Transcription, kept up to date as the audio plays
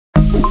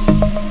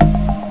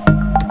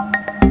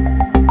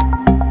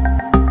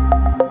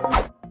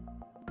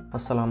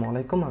আসসালামু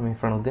আলাইকুম, আমি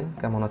ফারুদ্দিন।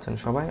 কেমন আছেন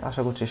সবাই?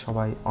 আশা করছি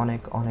সবাই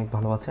অনেক অনেক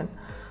ভালো আছেন।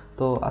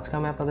 তো আজকে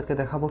আমি আপনাদেরকে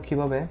দেখাবো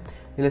কিভাবে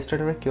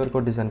ইলাস্ট্রেটরে কিউআর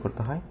কোড ডিজাইন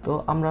করতে হয়। তো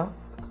আমরা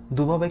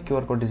দুভাবে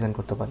কিউআর কোড ডিজাইন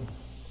করতে পারি।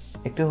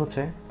 একটি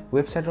হচ্ছে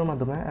ওয়েবসাইটের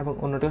মাধ্যমে এবং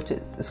অন্যটি হচ্ছে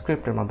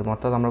স্ক্রিপ্টের মাধ্যমে,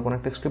 অর্থাৎ আমরা কোনো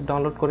একটা স্ক্রিপ্ট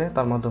ডাউনলোড করে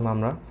তার মাধ্যমে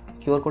আমরা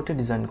কিউআর কোডটি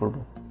ডিজাইন করব।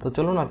 তো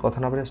চলুন আর কথা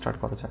না বলে স্টার্ট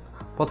করা যাক।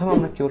 প্রথমে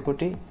আমরা কিউআর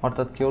কোডটি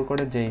অর্থাৎ কিউআর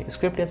কোডের যে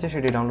স্ক্রিপ্টটি আছে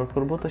সেটি ডাউনলোড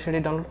করব। তো সেটি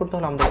ডাউনলোড করতে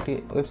হলে আমাদের একটি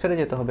ওয়েবসাইটে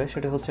যেতে হবে,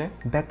 সেটি হচ্ছে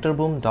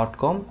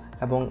vectorboom.com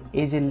এবং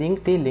এই যে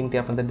লিঙ্কটি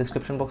আপনাদের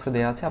ডেসক্রিপশন বক্সে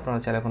দেওয়া আছে, আপনারা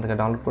চাইলে এখান থেকে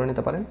ডাউনলোড করে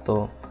নিতে পারেন। তো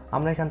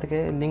আমরা এখান থেকে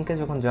লিঙ্কে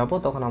যখন যাব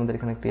তখন আমাদের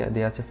এখানে একটি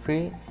দেওয়া আছে ফ্রি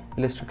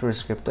ইলাস্ট্রেটর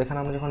স্ক্রিপ্ট। তো এখানে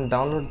আমরা যখন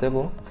ডাউনলোড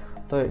দেবো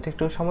তো এটা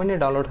একটু সময় নিয়ে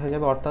ডাউনলোড হয়ে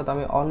যাবে, অর্থাৎ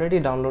আমি অলরেডি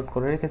ডাউনলোড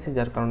করে রেখেছি,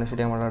 যার কারণে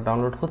সেটি আমার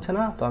ডাউনলোড হচ্ছে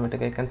না। তো আমি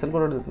এটাকে ক্যান্সেল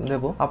করে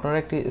দেবো। আপনারা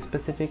একটি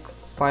স্পেসিফিক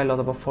ফাইল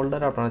অথবা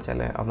ফোল্ডারে আপনারা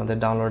চাইলে আপনাদের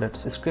ডাউনলোডেড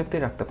স্ক্রিপ্টই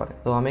রাখতে পারেন।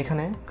 তো আমি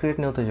এখানে ক্রিয়েট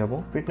নিউতে যাব।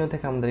 ক্রিয়েট নিউ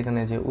থেকে আমাদের এখানে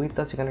যে উইথ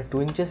আছে এখানে 2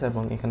 ইঞ্চেস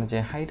এবং এখানে যে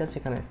হাইট আছে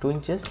এখানে 2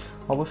 ইঞ্চেস।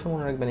 অবশ্যই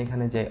মনে রাখবেন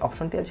এখানে যে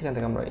অপশনটি আছে এখান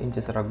থেকে আমরা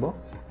ইঞ্চেসে রাখবো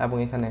এবং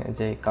এখানে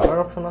যে কালার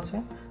অপশন আছে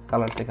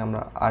কালার থেকে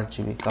আমরা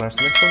RGB কালার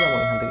সিলেক্ট করবো এবং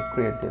এখান থেকে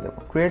ক্রিয়েট দিয়ে দেবো।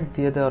 ক্রিয়েট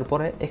দিয়ে দেওয়ার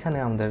পরে এখানে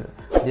আমাদের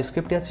যে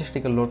স্ক্রিপ্টটি আছে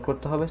সেটিকে লোড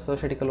করতে হবে। তো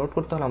সেটিকে লোড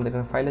করতে হলে আমাদের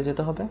এখানে ফাইলে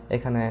যেতে হবে।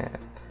 এখানে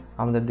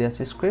আমাদের দেওয়া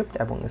আছে স্ক্রিপ্ট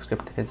এবং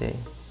স্ক্রিপ্ট থেকে যে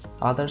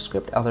আদার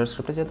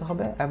স্ক্রিপ্টে যেতে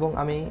হবে এবং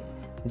আমি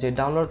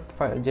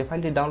যে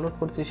ফাইলটি ডাউনলোড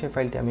করছি সেই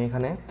ফাইলটি আমি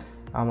এখানে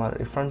আমার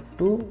রেফারেন্স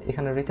টু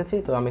এখানে রেখেছি।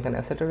 তো আমি এখানে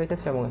অ্যাসেটে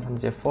রেখেছি এবং এখানে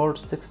যে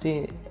 460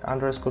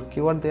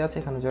 কিওয়ার্ড দেওয়া আছে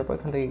এখানে যাবো।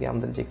 এখান থেকে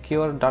আমাদের যে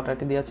কিওয়ার্ড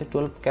ডাটাটি দেওয়া আছে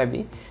 12 KB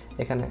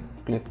এখানে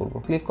ক্লিক করব।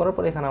 ক্লিক করার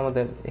পর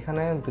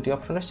এখানে দুটি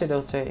অপশন আছে, সেটা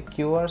হচ্ছে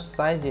কিওয়ার্ড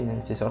সাইজ ইন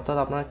ইঞ্চেস, অর্থাৎ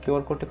আপনার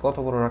কিওয়ার্ড কোডটি কত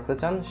বড় রাখতে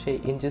চান সেই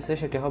ইঞ্চেসে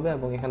সেটি হবে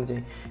এবং এখানে যে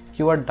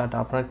কিওয়ার্ড ডাটা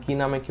আপনার কী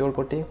নামে কিওয়ার্ড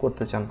কোডটি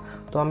করতে চান।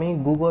 তো আমি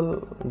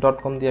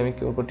google.com দিয়ে আমি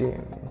কিওয়ার্ড কোডটি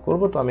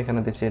করবো। তো আমি এখানে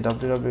দিচ্ছি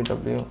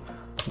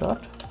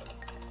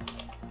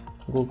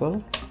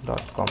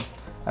www.google.com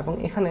এবং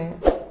এখানে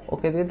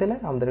ওকে দিয়ে দিলে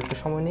আমাদের একটু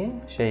সময় নিয়ে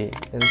সেই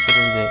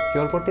যে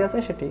কিউআর কোডটি আছে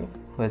সেটি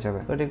হয়ে যাবে।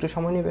 তো এটা একটু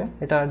সময় নেবে,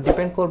 এটা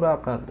ডিপেন্ড করবে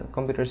আপনার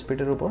কম্পিউটার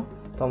স্পিডের উপর।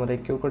 তো আমাদের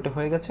কিউআর কোডটি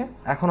হয়ে গেছে।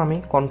 এখন আমি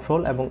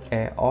কন্ট্রোল এবং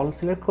অল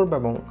সিলেক্ট করবো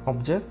এবং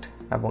অবজেক্ট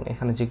এবং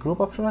এখানে যে গ্রুপ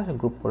অপশন আছে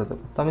গ্রুপ করে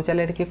দেবো। তো আমি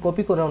চাইলে এটাকে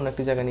কপি করে অন্য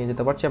একটি জায়গায় নিয়ে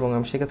যেতে পারছি এবং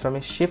আমি সেক্ষেত্রে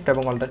আমি শিফট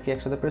এবং অল্টার কি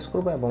একসাথে প্রেস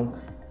করবো এবং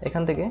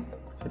এখান থেকে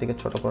সেটিকে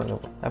ছোট করে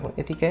নেব এবং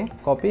এটিকে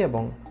কপি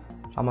এবং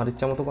আমার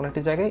ইচ্ছা মতো কোনো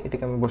একটি জায়গায়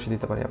এটিকে আমি বসিয়ে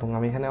দিতে পারি এবং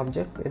আমি এখানে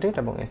অবজেক্ট এডিট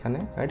এবং এখানে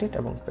এডিট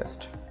এবং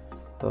পেস্ট।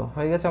 তো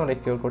হয়ে গেছে আমার এই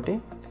কিউআর কোডটি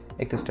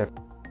একটি স্টেপ।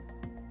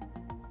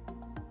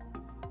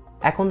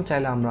 এখন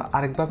চাইলে আমরা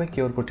আরেকভাবে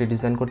কিউআর কোডটি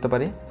ডিজাইন করতে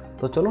পারি।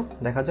 তো চলো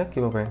দেখা যাক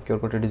কীভাবে কিউআর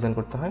কোডটি ডিজাইন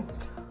করতে হয়।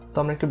 তো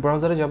আমরা একটি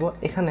ব্রাউজারে যাব।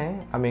 এখানে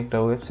আমি একটা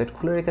ওয়েবসাইট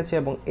খুলে রেখেছি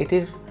এবং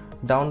এটির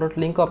ডাউনলোড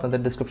লিঙ্কও আপনাদের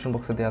ডিসক্রিপশন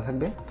বক্সে দেওয়া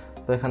থাকবে।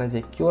 তো এখানে যে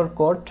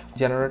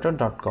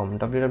qrcodegenerator.com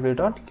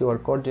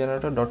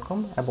www.qrcodegenerator.com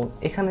এবং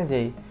এখানে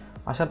যেই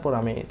আসার পর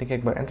আমি এটাকে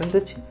একবার এন্টার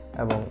দিচ্ছি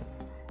এবং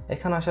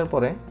এখানে আসার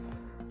পরে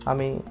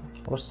আমি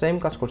আবার সেম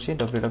কাজ করছি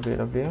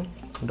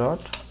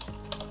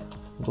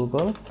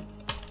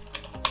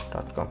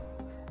www.google.com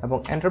এবং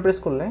এন্টার প্রেস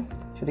করলে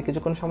সেটি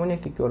কিছুক্ষণ সময় নিয়ে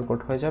একটি কিউআর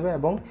কোড হয়ে যাবে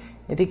এবং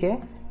এটিকে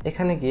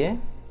এখানে গিয়ে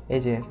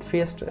এই যে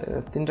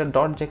তিনটা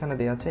ডট যেখানে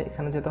দেওয়া আছে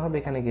এখানে যেতে হবে।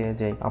 এখানে গিয়ে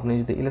যে আপনি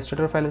যদি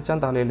ইলাস্ট্রেটর ফাইলে চান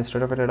তাহলে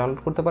ইলাস্ট্রেটর ফাইলে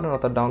ডাউনলোড করতে পারেন,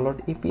 অর্থাৎ ডাউনলোড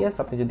EPS।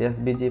 আপনি যদি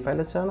SVG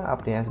ফাইলে চান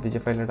আপনি SVG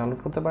ফাইলে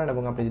ডাউনলোড করতে পারেন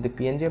এবং আপনি যদি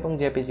PNG এবং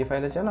JPG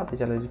ফাইলে চান আপনি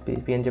চাইলে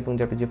PNG এবং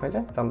JPG ফাইলে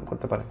ডাউনলোড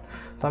করতে পারেন।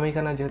 তো আমি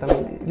এখানে যেহেতু আমি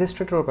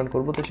ইলাস্ট্রেটর ওপেন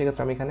করবো তো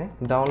সেক্ষেত্রে আমি এখানে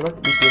ডাউনলোড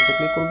EPS এ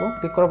ক্লিক করবো।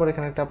 ক্লিক করার পর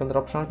এখানে একটা আপনাদের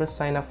অপশন আসবে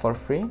সাইন আপ ফর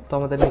ফ্রি। তো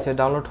আমাদের নিচে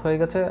ডাউনলোড হয়ে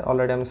গেছে,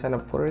 অলরেডি আমি সাইন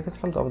আপ করে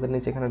রেখেছিলাম। তো আমাদের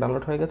নিচে এখানে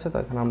ডাউনলোড হয়ে গেছে। তো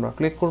এখানে আমরা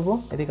ক্লিক করবো,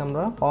 এটিকে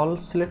আমরা অল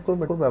সিলেক্ট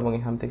করবো এবং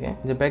এখান থেকে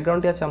যে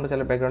ব্যাকগ্রাউন্ডটি আছে আমরা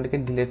চাইলে ব্যাকগ্রাউন্ডটিকে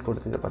ডিলিট করে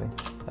দিতে পারি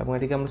এবং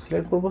এটিকে আমরা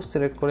সিলেক্ট করবো।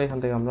 সিলেক্ট করে এখান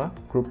থেকে আমরা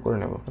গ্রুপ করে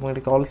নেব এবং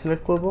এটিকে অল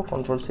সিলেক্ট করবো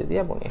Ctrl+C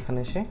দিয়ে এবং এখানে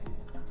এসে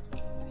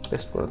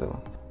পেস্ট করে দেবো।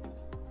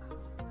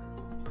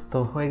 তো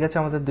হয়ে গেছে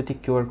আমাদের দুটি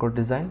কিউআর কোড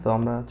ডিজাইন। তো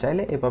আমরা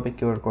চাইলে এভাবে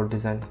কিউআর কোড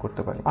ডিজাইন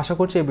করতে পারি। আশা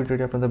করছি এই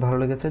ভিডিওটি আপনাদের ভালো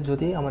লেগেছে।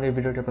 যদি আমার এই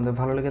ভিডিওটি আপনাদের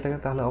ভালো লেগে থাকে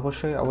তাহলে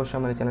অবশ্যই আমার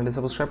চ্যানেলটি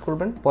সাবস্ক্রাইব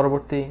করবেন।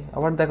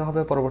 আবার দেখা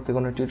হবে পরবর্তী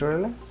কোনো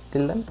টিউটোরিয়ালে।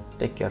 Till then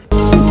take care.